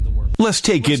Let's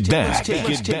take it back.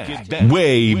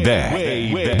 Way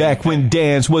back. Back when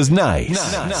dance was nice.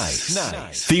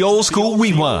 The old school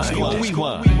rewind.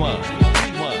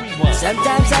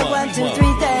 Sometimes I want to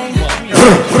 3 things.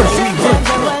 Sometimes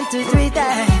I want to 3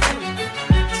 things.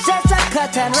 Just a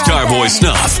cut and run. Starboy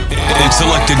Snuff and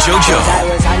Selected JoJo. I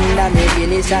was under me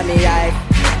Guinness and me eye.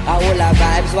 I will have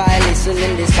vibes while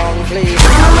listening this song, please.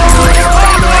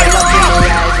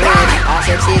 I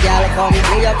sexy girl come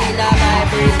play up in my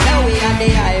breeze. Now we on the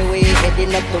highway,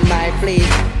 heading up to my place.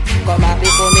 Come up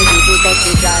before me people touch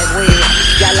the driveway.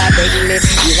 Girl I beg me,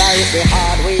 give her it the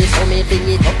hard way. So me bring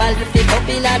it up and lift it up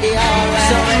in the hallway.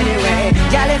 So anyway,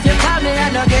 girl if you call me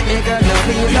and don't get me, girl no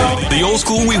feel no. The old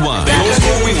school rewind. No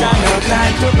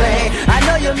time to play. I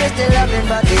know you miss the loving,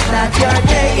 but it's not your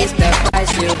day. It's the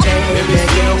price you pay. The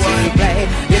games you play.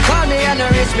 You call me and don't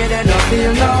reach me, then don't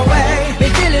feel no way. Be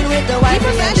dealing with the wife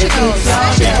and the kids all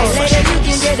day. Later you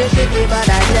can get a 50, but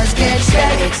I just can't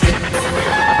stay.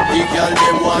 The girl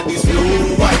them want this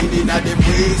slow wine inna them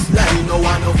waistline. No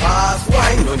want no fast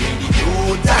wine, no need it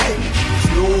no time.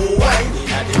 Slow wine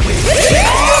inna them waistline.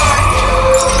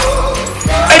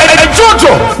 Hey,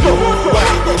 Jojo!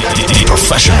 The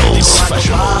professionals.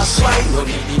 Fast wine, no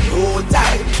need it no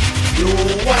time. Slow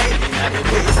wine inna them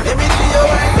waistline. Let me see your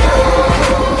wine.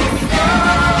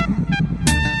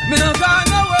 Me no gone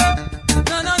nowhere,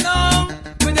 no.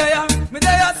 Me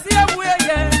there, same way,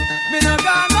 yeah. Me no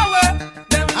gone nowhere.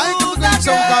 I do that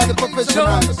some kind of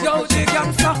professionals. Yo, the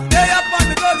gangster, they up on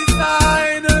the gully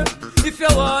side. If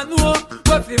you want to know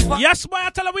what we find. Yes, boy, I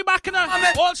tell you we back in a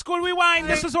old school rewind.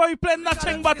 This is where we play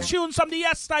nothing but tunes from the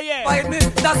yesteryear.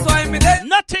 That's why me there.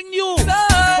 Nothing new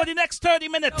for the next 30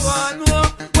 minutes. Want to know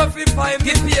what we find.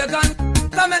 Give me a gun.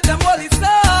 To make them all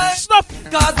inside. Stop.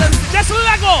 Cause them just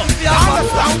Lego.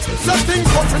 Understand? Something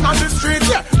coming on the street,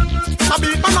 yeah. I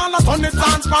beat man all the on the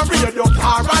dance for radio,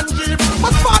 car and jeep.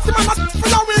 But party man not for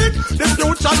a week. The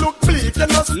future look bleak.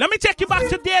 Let me take you back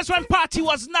to days when party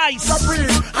was nice.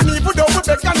 And even though we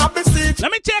beg and have the seat.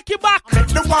 Let me take you back.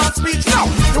 The one speech now.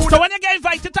 So when you get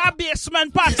invited to a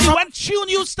basement party, when tune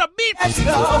used to beat. Let's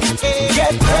go.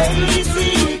 Get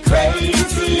crazy.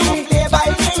 Play by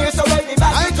ear so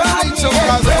everybody can.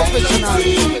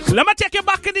 Let me take you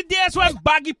back in the days when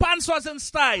baggy pants was in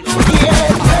style.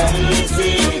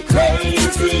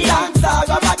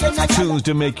 Tunes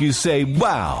to make you say,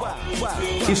 wow.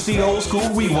 It's the old school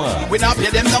rewind. We not pay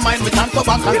them no mind, we stand to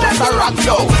back and just a rock,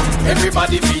 yo.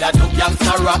 Everybody feel a do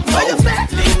gangsta rock, yo.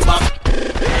 Lean back.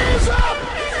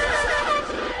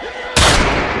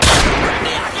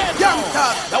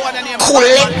 Cool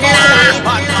it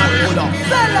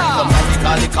Somebody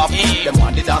call the cop, them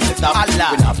want the dance to stop. We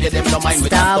not pay them no mind, we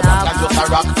stand to back and just a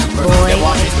rock. They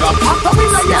want it drop.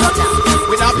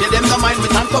 We not pay them no mind, we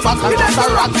stand to back and just a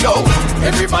rock, yo.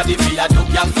 Everybody feel a do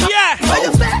gangsta. Yeah.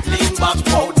 Lean back,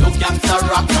 oh, do gangsta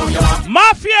rock, yo.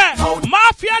 Mafia,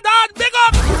 dog, big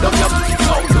up. Do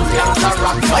gangsta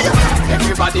rock, yo.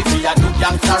 Everybody feel a do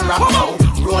gangsta rock, yo.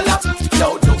 Roll up,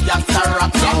 yo, do gangsta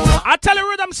rock, yo. I tell you,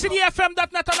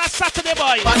 RhythmCityFM.net on a Saturday,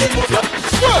 boy.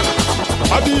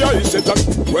 At the eye set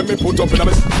when me put up in a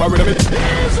mess, fire in a mess.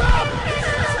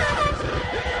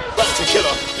 Back to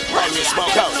killer, rhyme me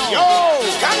smoke out. Yo,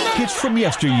 Hits from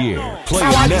yesteryear,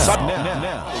 playing now.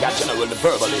 got general the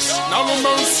verbalist. No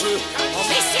mercy.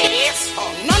 This is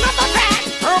none of the bad.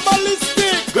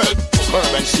 Herbalistic. Good.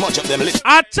 Herb and smudge up them lips.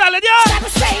 I telling you.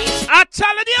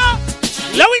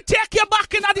 Let me take you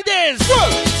back in the days.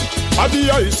 At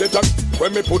the eye set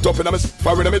when me put up in a mess,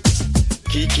 fire in a mess.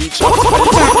 Kiki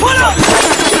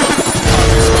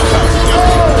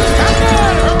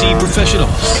The professionals.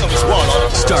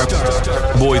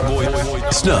 Starboy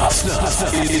Snuff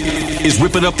is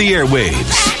ripping up the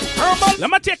airwaves. Let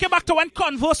me take you back to when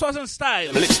Converse was in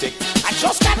style. Lipstick. I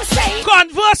just gotta say,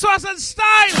 Converse was in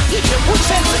style.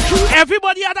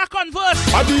 Everybody had a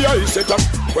Converse. At the eye set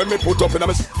when me put up in a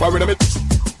mess, fire in a mess.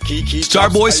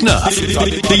 Starboy Snuff,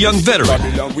 the young veteran.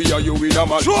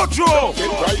 Jojo!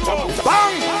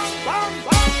 Bang!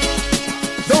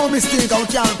 Don't mistake, I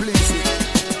can't please.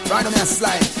 Right on your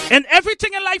slide. In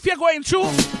everything in life you're going through,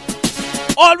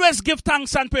 always give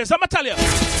thanks and praise. I'ma tell you.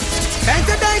 And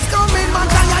today's coming, man,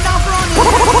 tired of running.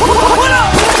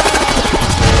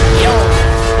 yo,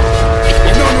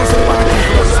 You don't know so much.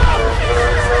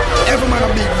 Every man a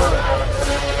big man.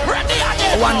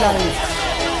 One life.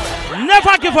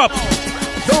 Never give up.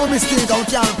 Don't mistake, I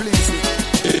can't please.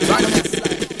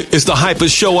 It's the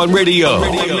hypest show on radio.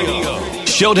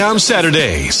 Showdown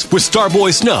Saturdays with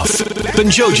Starboy Snuff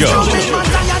and JoJo.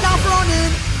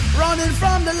 Running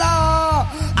from the law.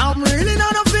 I'm really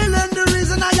not a villain. The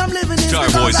reason I am living is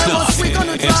Starboy Snuff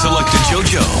and Selected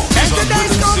JoJo. And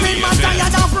today's coming, man,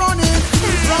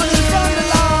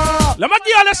 Let me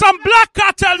give you some Black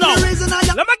Cartel now.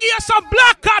 Let me give you some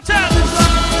Black Cartel.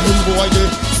 Boy, they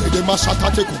say they must shut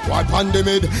at the cook while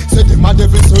pandemic. Say they mad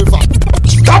devil server.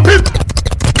 Stop it!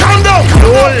 Calm down!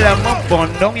 Don't let me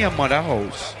burn down your mother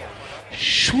house.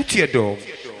 Shoot your dog.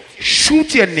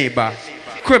 Shoot your neighbor.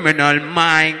 Criminal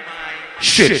mind.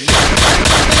 Shit. Cool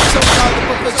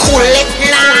it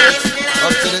now.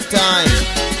 Up to the time.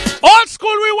 Old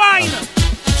school rewind.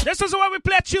 This is where we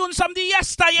play tunes from the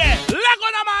yesteryear. Lego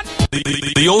na man.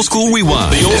 The old school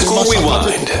rewind. The old school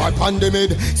rewind.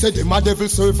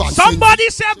 Somebody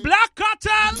say Black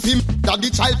Cartel. That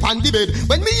the child pan the bed.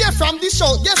 When me hear from the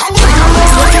show, yes.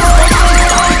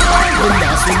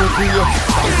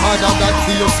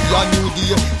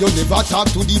 You never talk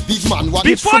to the big man.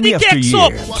 Before the cakes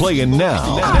up. Playing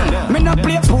now. Me no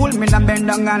play pool, me no bend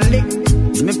down and lick.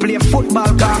 Me play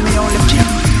football, cause me only kick.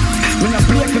 Me no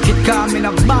play cricket, cause me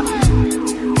no bat.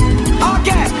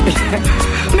 Okay.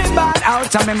 Me bad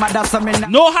out and me mother so me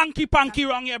no hanky-panky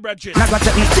wrong here, Bridget. Now go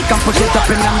take me stick and push it up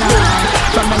in the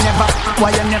night. So me never, why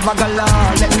you never go low?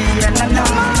 Let me hear na.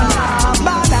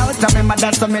 Bad out and me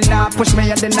mother so me nah push me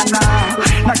in the na.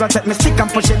 Now go take me stick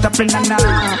and push it up in the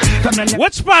night.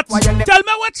 What spot? Tell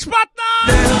me what spot now.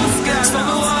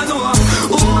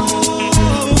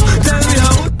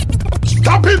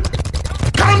 Stop it!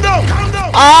 Calm down! Calm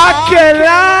down!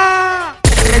 Akela!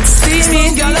 Let's see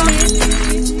me, girl.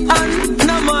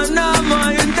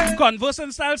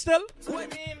 Conversing style still?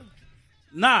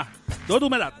 Nah, don't do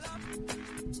me that.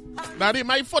 Daddy,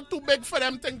 my foot too big for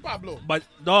them thing, Pablo. But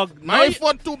dog, my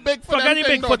foot too big for them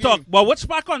thing, big for talk. But what's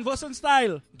my conversing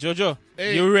style? Jojo,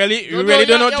 hey. you really don't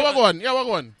know. Yeah, we're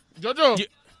going.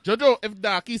 Jojo, if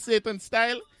Darky say it in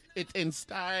style, it's in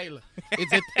style.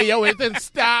 It's in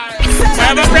style. I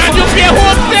have a brand new pair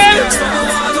hostel.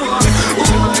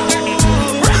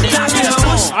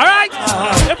 All right.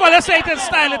 If I say it in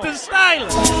style, it is style.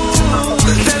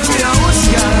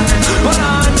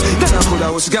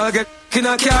 Which girl get in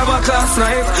a car back last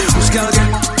night? Which girl get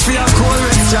feel cold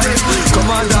red stripe? Come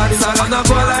on, daddy, so I'm not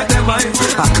going like them, man.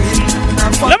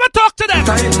 Let me talk to them.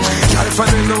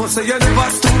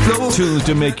 Tunes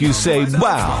to make you say,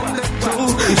 wow.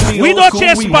 We don't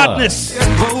chase badness.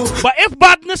 But if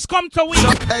badness come to we.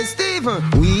 Hey, Steven,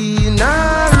 we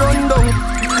not run down.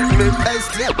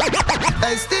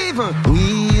 Hey, Steven,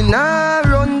 we not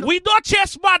run. We don't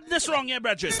chase badness wrong here,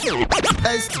 Bridget.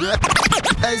 Hey,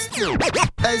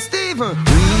 Steven,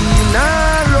 we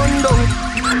not run down.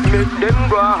 Make them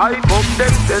go hype up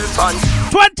themselves and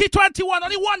 2021,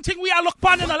 only one thing we are look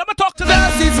pan in. Let me talk to them.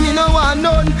 That is me no one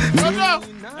none.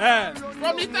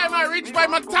 From the time I reach by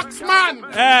my tax man.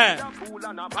 I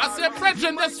say,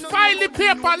 Bridget, just file the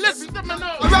paper. Listen to me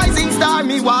now. Rising star,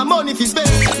 me want money for spend.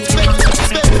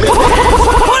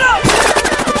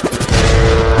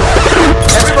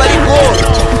 Everybody go.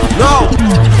 No.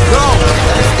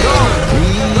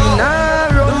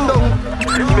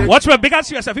 Watch my big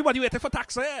answer yourself. Everybody waiting for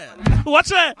tax.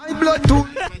 Watch it. My blood too.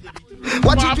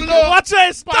 What you do? Watch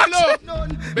it. Pablo.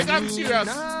 Big I'm serious.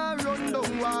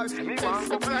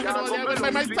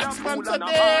 When my tax man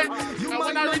today,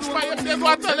 when I reach by him, they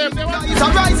go tell him. It's a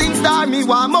rising star. Me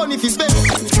want money for spend. Me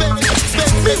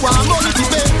want money for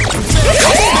spend.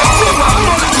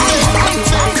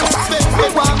 Me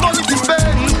want money to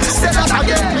spend. Say that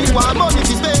again. Me want money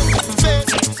to spend.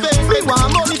 Me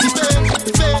want money to spend.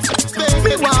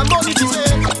 Me want money to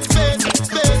spend.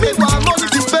 Me want money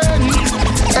to spend.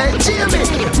 Hey Jimmy,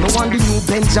 no one the new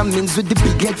Benjamins with the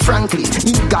big head Franklin.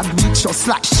 In God we trust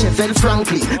like Chevelle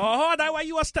Franklin. Oh, that why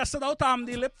you was tested out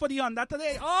the lip for the under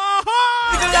today. Oh,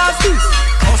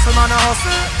 hustle man a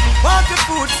hustle. Want the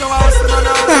food, so I hustle man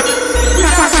a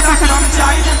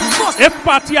hustle. If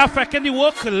party affecting the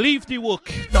work, leave the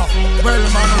work. No. Well,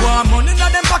 man, who have money in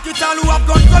them pocket, all who have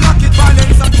gun, go lock it,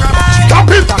 violence and crime. Stop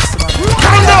it!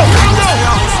 Calm down!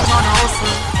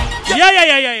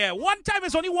 Yeah. One time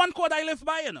is only one code I live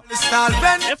by, you know.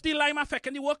 If the lime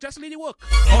affecting the work, just leave the work.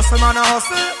 Hustle man a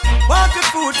hustle. Want the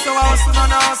food, so I hustle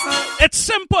man a hustle. It's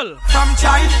simple. From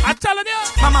child, I'm telling you,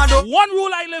 Mama do. one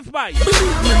rule I live by.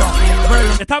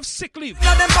 It have sick leave.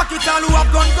 Now them pocket all who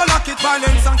have gun, go lock it,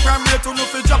 violence and crime rate to no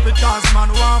fi drop it, cause man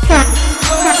want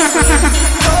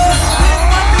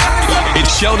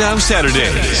It's Showdown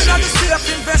Saturdays.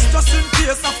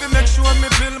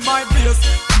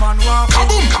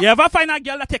 You ever find a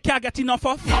girl that you can't get enough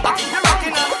of? I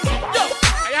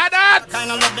had that. I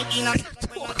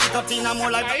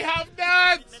have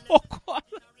that. Oh God.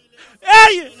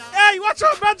 Hey, what's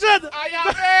up, Bridget? I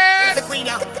have it.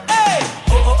 Hey.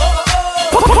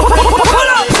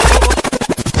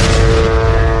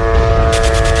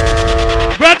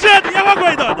 Bridget, you are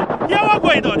going on.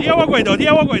 going on? Here what going on?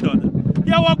 Here what going on?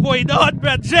 Here what going on,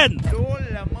 brethren?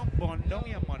 Don't let me burn down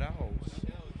your mother house.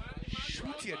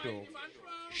 Shoot your dog.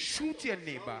 Shoot your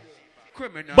neighbor.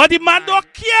 Criminal. But the man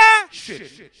don't care.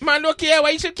 Shit. Man don't care. Why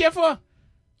you should care for?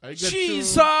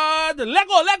 Jesus.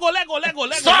 Lego.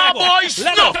 Star boys,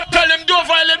 no. Tell them don't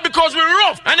violate because we're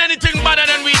rough. And anything better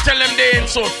than we tell them they ain't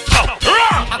so tough.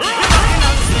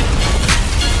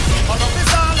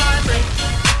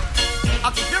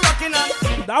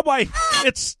 That boy,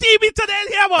 it's Stevie today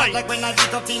here, boy.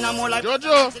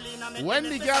 Jojo, when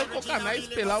the girl cook a nice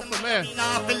pillow for me, I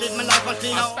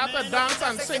start to dance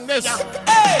and sing this.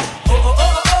 Hey!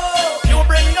 You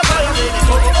bring the fire, baby.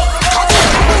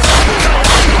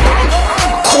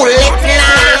 Cool it now.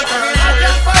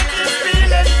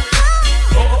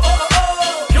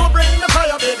 You bring the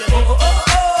fire, baby.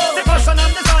 The passion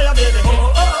and desire, baby.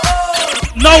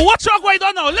 Now, what's going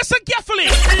on now? Listen carefully.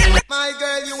 My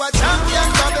girl, you a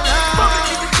champion,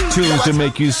 Babylon. Tunes to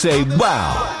make you say,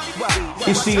 wow.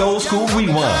 It's the old school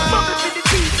rewind.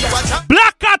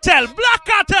 Black Cartel.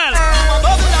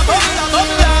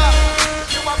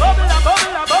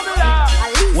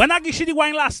 When I give she the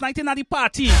wine last night in at the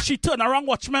party, she turned around,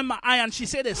 watch me my eye, and she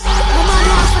said this.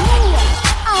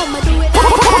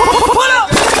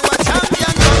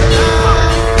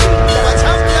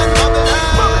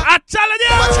 I'm telling you.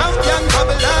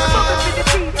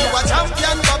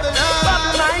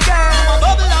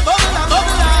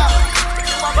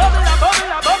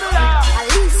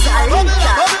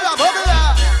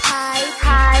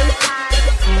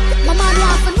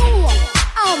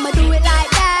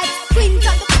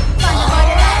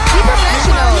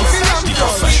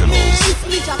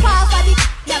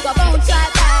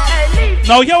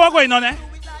 Now here what going on, eh?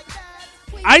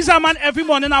 I's a man every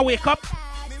morning I wake up,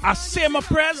 I say my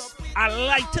prayers, I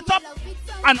light it up,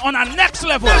 and on a next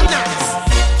level. Me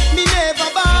never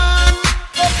born,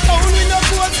 with a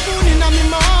gold spoon in my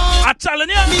mouth. I'm telling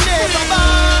you. Me never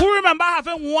born. Who remember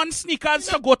having one sneakers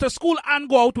to go to school and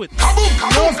go out with?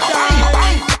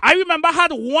 I remember I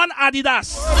had one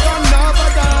Adidas.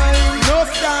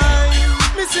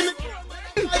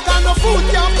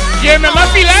 You remember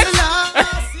Felix?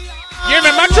 You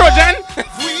remember Trojan?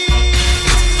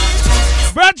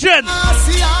 Virgin.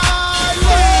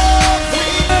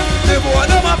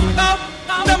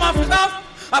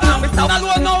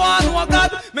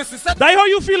 That's how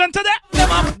you feeling today?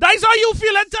 That's how you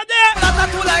feeling today?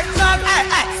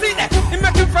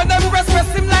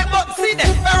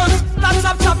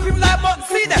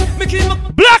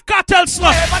 Black Cartel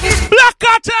snuff. Black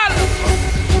Cartel.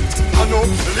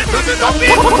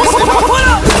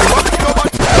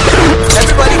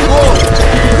 Everybody go.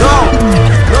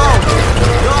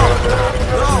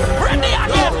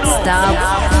 Stop.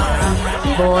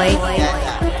 Boy.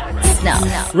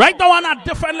 Snuff. Right now on a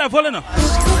different level, you know.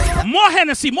 More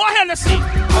Hennessy. I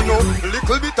know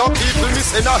little bit of people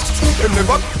missing us. Them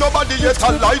never nobody yet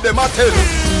a lie them a tell.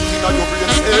 Inna your brain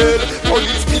cell,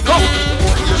 police pick up.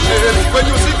 You shell when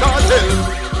you see cartel.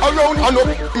 Around and up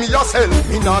me yourself.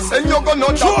 Me nah say you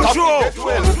gonna drop get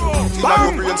well. Inna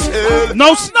your brain cell.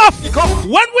 No snuff.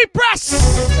 When we press.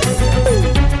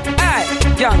 Hey,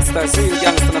 gangster, see you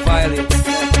gangster the violence.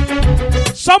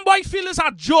 Somebody feel it's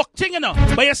a joke thing, you know.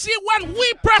 But you see, when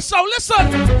we press, so listen.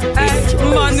 Hey,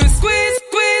 man, you squeeze.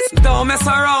 Don't mess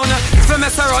around. If you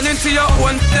mess around into your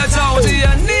own, the down to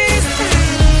your knees,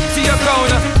 to your crown,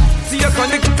 to your crown,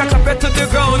 cock up to the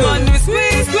ground. Man, you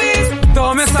squeeze.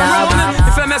 Don't mess around.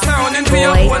 If you mess around into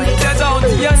your own, the down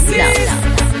to your knees,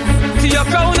 to your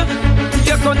crown, to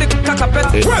your crown, cock up to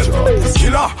the ground.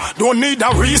 Killer, don't need a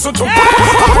reason to.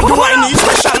 How do I need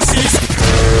special seats?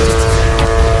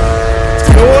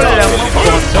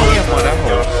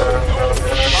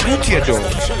 Shoot your dog.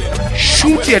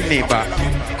 Shoot your neighbor.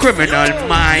 Criminal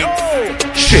mind.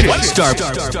 Shit. Star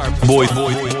Boy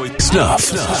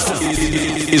Snuff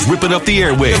is ripping up the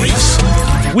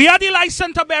airwaves. We are the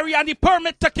license to bury and the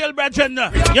permit to kill, brethren.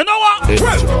 You know what?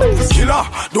 Killer,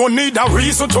 don't need a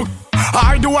reason to.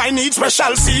 Or do I need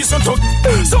special season to?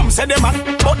 Some say them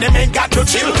but them ain't got no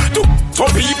chill. To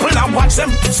people and watch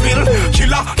them spill.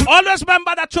 Killer. Always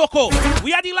remember that, Choco.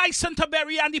 We are the license to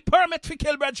bury and the permit to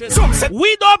kill, brethren.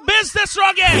 We do business,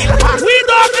 Rocky. We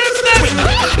do business.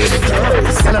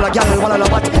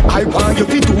 I want you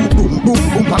to do boom, boom,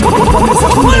 boom, boom.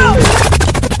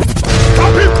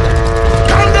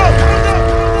 Calm down.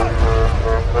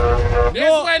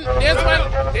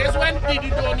 There's when Diddy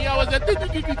Donia was a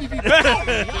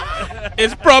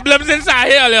It's problems inside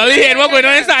here. You hear what going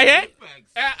on inside here?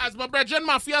 As my brethren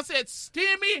Mafia said, it's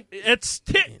steamy.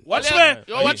 Watch me.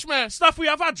 Yo, watch me. Stuff we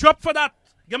have a drop for that.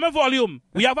 Give me volume.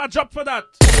 We have a job for that.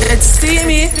 It's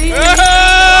steamy.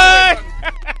 Hey!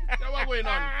 What's going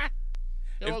on?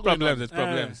 It's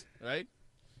problems. Right?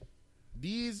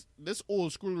 This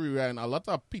old school rewind, a lot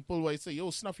of people will say, yo,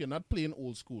 Snuff, you're not playing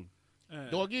old school.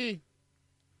 Doggy,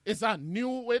 it's a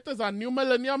new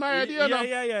millennium already, you know?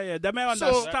 Yeah. They may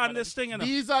understand this thing, you know?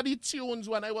 These are the tunes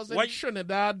when I was in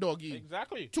Trinidad, Doggy.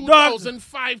 Exactly.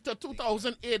 2005 to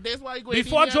 2008. That's why I go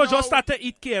before Jojo started to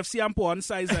eat KFC and put on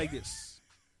size like this,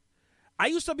 I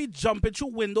used to be jumping through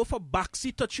window for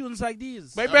backseat to tunes like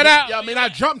these. My brother, I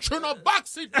jump through no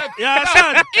backseat. Yeah,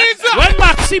 son. When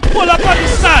Maxi pull up on the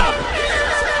stand.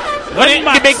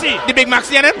 The big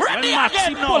Maxi and when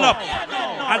Maxi pull up.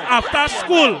 And after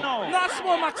school. Not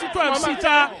small Maxi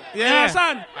 12-seater. Yeah,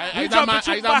 son. I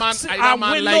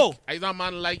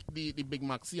man like the big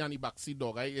Maxi and the backseat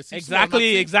dog.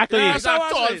 Exactly. Yeah, he's a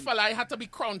tall fella. I had to be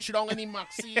crouched down in the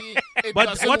Maxi.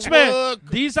 But watch me.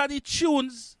 These are the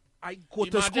tunes I go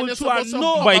to school to and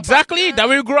know. But exactly, that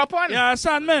we grew up on. Yeah,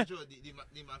 son, man.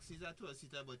 The Maxis are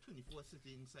 12-seater, but 24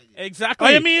 sitting inside it. Exactly.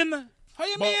 How you mean?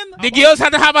 The girls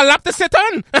had to have a lap to sit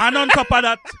on. And on top of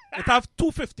that, it have 2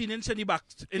 15-inch in the back.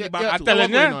 I'm telling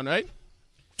you. Right?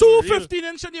 2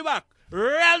 15-inch in the back.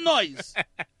 Real noise.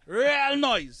 Real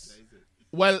noise.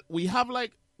 Well, we have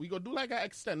we go do like an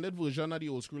extended version of the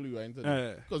old school rewind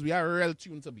because we have real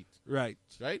tunes a bit. Right.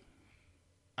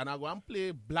 And I go and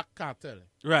play Black Cartel.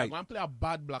 Right. I go and play a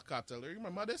bad Black Cartel. You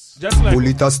remember this? Just like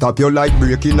Bullet a stop you like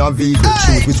breaking a vehicle.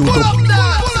 Shoot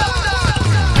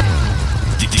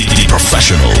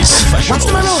Professionals. Watch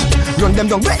them around. Run them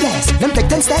down breathless. Them take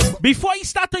 10 steps. before you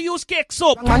start to use cake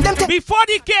soap. And them Before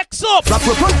the cake soap. Rock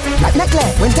rope run like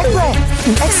necklace. When take breath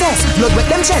in excess. Blood wet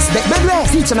them chest. Deck bed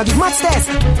rest. Teach and give mad stairs.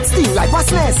 Steam like what's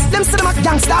nest. Them say them a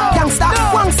gangsta.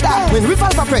 Wangsta. When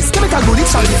revolver press. Chemical bullet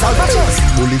shall dissolve a chest.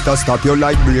 Bullet a stop you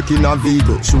like breaking a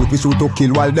vehicle. Shoot to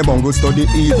kill while the bongo study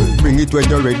evil. Bring it when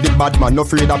you're ready. Bad man no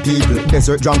afraid of people.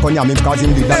 Desert drunk on him cause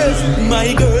him did that.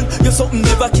 My girl, you're something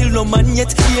never kill no man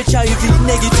yet. HIV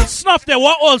negative. Snuff, they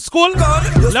were old school.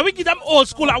 Let me give them old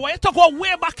school. I want you to go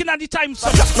way back in the time. So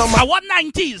I want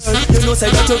 90s.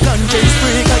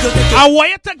 I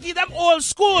want you to give them old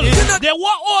school. They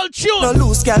were old tune. No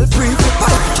loose gal free.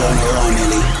 Turn around,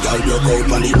 Nelly. Gal block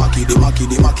out on the maki.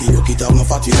 You kit out no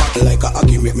fatty. Like a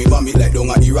hockey, make me vomit like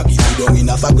down at Iraqi. You down in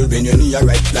a circle, bend your knee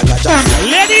right like a jack.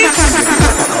 Ladies,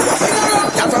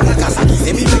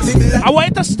 I want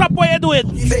you to stop what you're doing.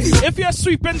 If you're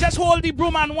sweeping, just hold the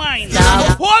broom and wine.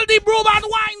 Hold the broom and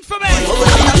wine for me.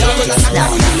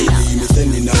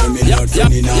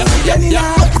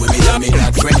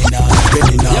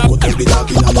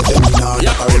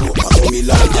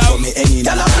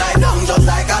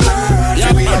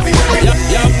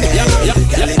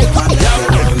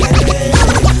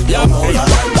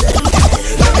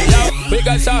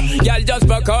 Because y'all just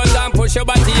broke out and push your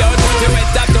body out. You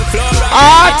went up to floor.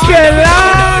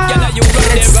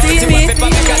 It's steamy. Make I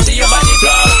see your body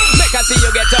floor. Make I see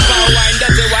you get up and wine.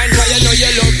 Dirty wine, cause you know you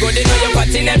look good. You know you're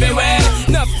patting everywhere.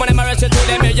 Enough for them, I rush you to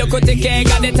them. You could take care.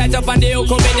 Got the tight up and the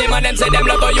hook in them. And them say them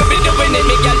love how you be doing it.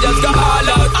 Me girl just go all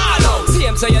out. See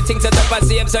him so you think set up and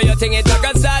see him so you think it took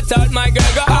a start out. My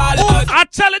girl go all out. I'm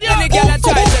telling you,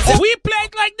 we play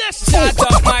it like this. Start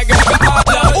up, my girl go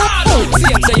all out. See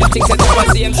him so you think set up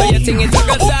and see him so you think it took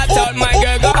a start out. My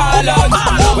girl go all out.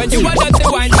 When you want to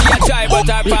wine, she a try, but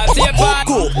I pass your part.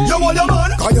 You want your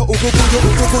man? Hey,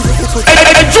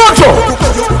 Jojo!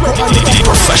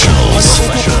 Professionals.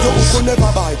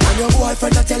 Never buy. And your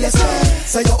boyfriend a tell you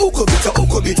say your uko bit, your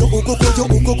uko bit, your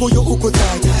uko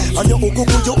tight. And your uko.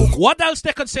 What else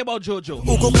they could say about Jojo?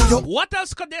 What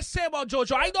else could they say about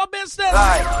Jojo? I know business.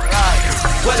 Right.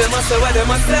 What they must say,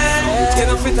 you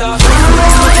know fit off.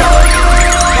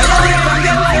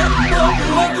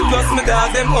 Plus me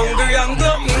dog, them hungry and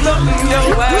glutton. Yo,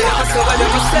 what they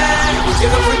must say, you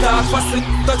know fit off. First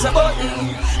touch a button.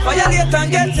 Violate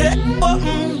and get it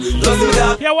button. Plus me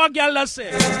dog. Hear what girl does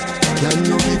say. Can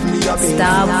you give me a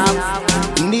Stop.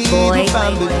 need Boy.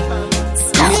 family?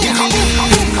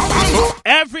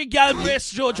 Every girl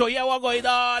brace Jojo. Hear what going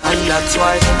on. And that's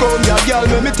why. Come here, girl,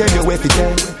 let me tell you where to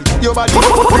tell. Your body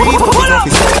free, but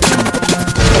it's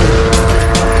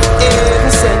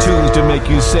Choose to make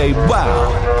you say,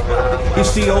 wow.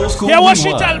 It's the old school. Hear what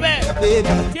she tell me.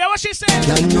 Hear what she said.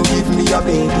 Can you give me a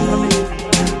baby?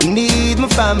 Need my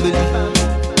family.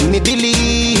 Me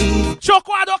believe.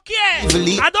 Choco, I don't care.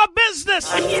 I don't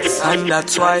business. And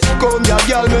that's why. Come here,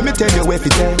 girl, let me tell you where to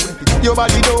tell. Your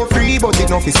body don't free, but it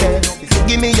no fi sell.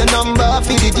 Give me your number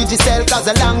for the Digicel, cause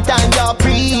a long time you're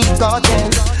pre-cartel.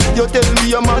 You tell me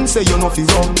your man say you no fi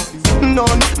run.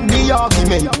 None the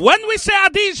argument. When we say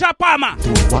Adidja Palmer,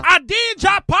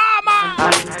 Adidja Palmer,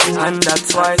 and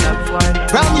that's why.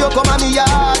 From you come on me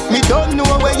yard, me don't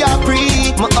know where you're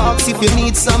free. My ask if you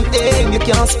need something, you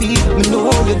can't speak. Me know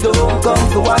you don't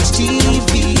come to watch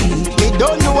TV. Me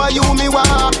don't know what you me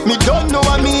want, me don't know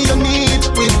what me you need.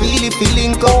 We really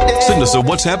feeling cold. Send us a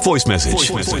WhatsApp voice message.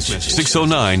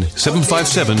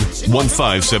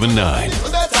 609-757-1579.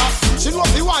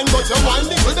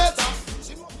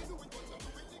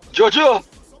 Jojo,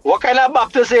 what kind of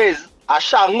Baptist is? A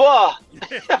Shango.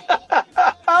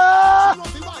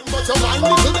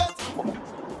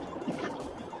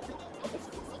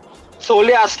 So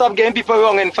let's stop getting people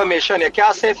wrong information. You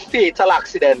can't say fatal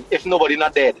accident if nobody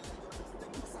not dead.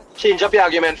 Change up your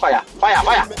argument, fire.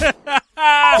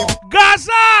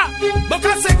 Gaza! Look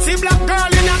at sexy black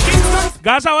girl in a Kingston.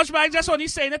 Gaza, watch me. I just only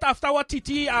saying it after what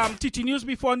TT News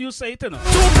before news say it, you know.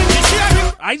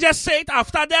 I just say it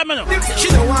after them, you know. She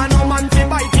don't want no man to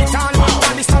bite it all.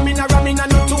 And the stamina ramming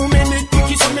and no 2 minute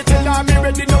picky. So me tell her me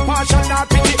ready, no partial, not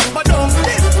pity. But don't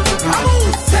flip.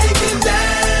 I'm taking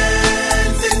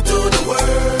dancing to the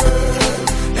world.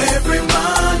 Every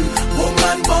man,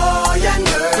 woman, boy and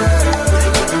girl.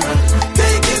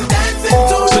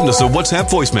 Send us a WhatsApp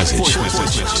voice message.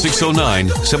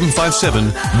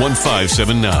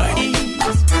 609-757-1579.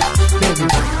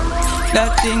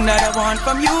 That thing that I want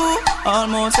from you,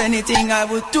 almost anything I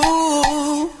would do,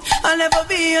 I'll never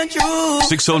be untrue.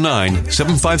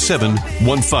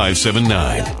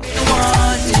 609-757-1579.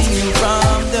 Wanting you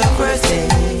from the first day,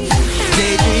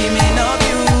 daydreaming of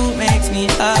you makes me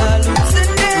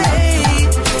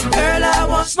hallucinate. Girl, I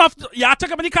want Snuff, you have to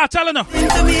give me the cartel, you know. You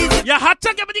have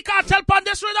to give me the cartel on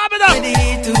this rhythm.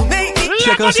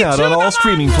 Check us out on all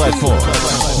streaming platforms.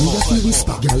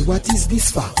 Whisper, girl, what is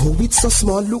this for? Oh, it's so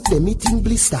small, look, let me think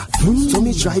blister. So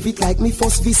me drive it like me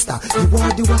first vista. You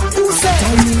are the one who said,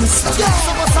 tell me, mister. Yeah,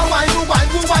 so what's a wine.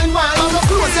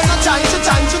 Close and a chine.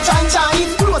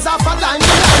 Close up a line.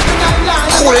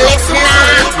 Cool listener.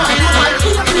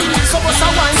 So what's a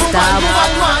wine.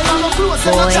 Close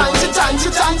and a chine.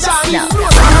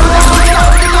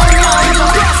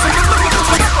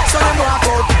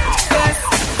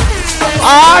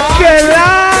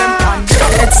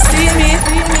 Let's see me.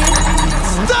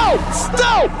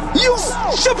 Stop! You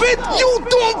stupid! You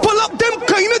don't pull up them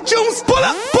kind of tunes. Pull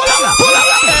up.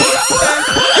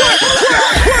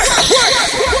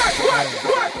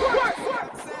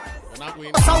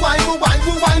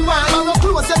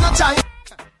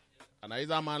 And I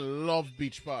man love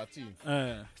beach party.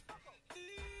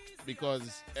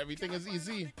 Because everything is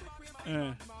easy.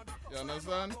 You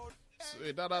understand? So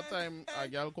at that time, a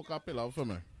girl cook a pillow for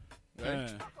me.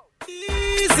 Right?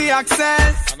 Easy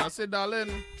access. And I said,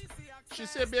 darling, she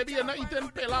said, baby, you're not eating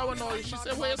pillow now. She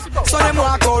said, where you sit? So them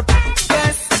walk out.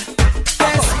 Yes.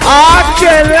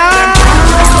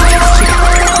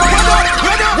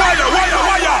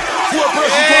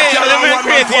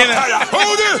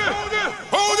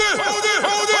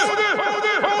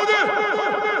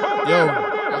 Yo,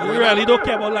 you really don't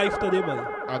care about life today, buddy.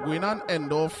 I'm going to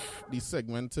end off the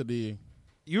segment today.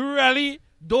 You really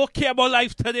don't care about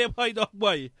life today,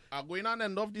 boy. I'm going to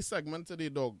end off the segment today,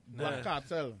 dog. Black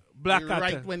Cartel. Black Cartel.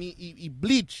 Right when he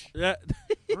bleach. Yeah.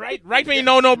 right when he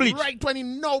no bleach. Right when he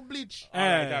no bleach. All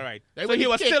right. So he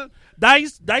was still.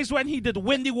 That's when he did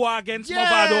win the war against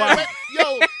Movado.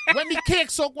 When the cake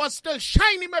soak was still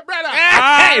shiny, my brother.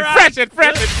 Hey,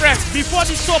 fresh. Before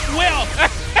the soap well.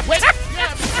 Before it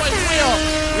well.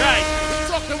 Right. We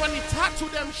talking when the tattoo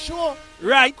them show.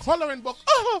 Right. Coloring book.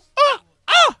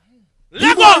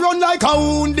 You run like a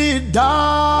wounded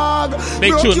dog.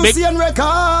 Big Broke tune, you big. see and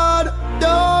record.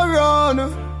 Don't run.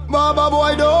 Baba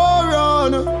boy, don't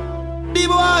run. The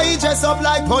boy dress up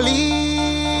like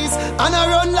police and I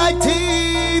run like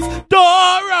thief.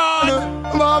 Don't run.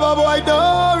 Baba boy,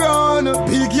 don't run.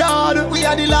 Big yard, we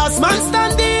are the last man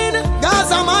standing.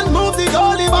 Gaza man move the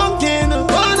goalie banking.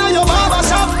 One of your barber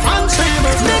shop and trim.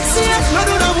 Next year, no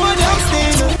do the one young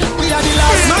we are the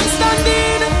last man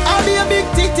standing. I'll be a big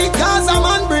tick Gaza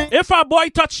man bring. If a boy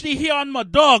touch the hair on my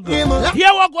dog, hear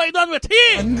what going on with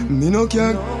him. Me no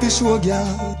care to show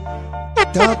girl.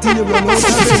 Talk till you run out of it.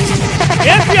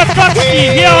 If you touch the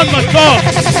hair on my dog,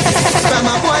 from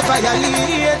a boy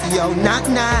violate, yo not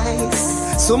nice.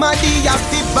 Somebody have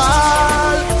to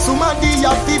ball, somebody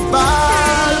have to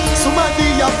ball, somebody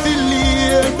have to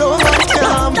lead. Don't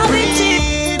can't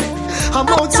breathe. I'm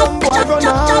out some boy run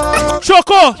out.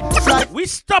 Choco. Flat We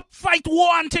stop fight war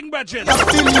and thing, brethren.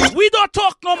 We don't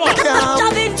talk no more. Da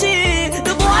Vinci,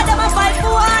 the boy them a fight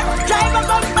for war. Drive a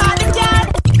gun back again.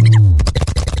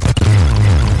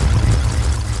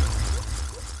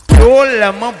 Don't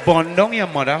let me burn down your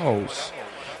mother house.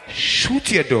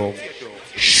 Shoot your dog.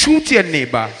 Shoot your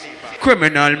neighbor.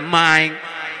 Criminal mind.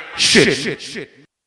 Shit.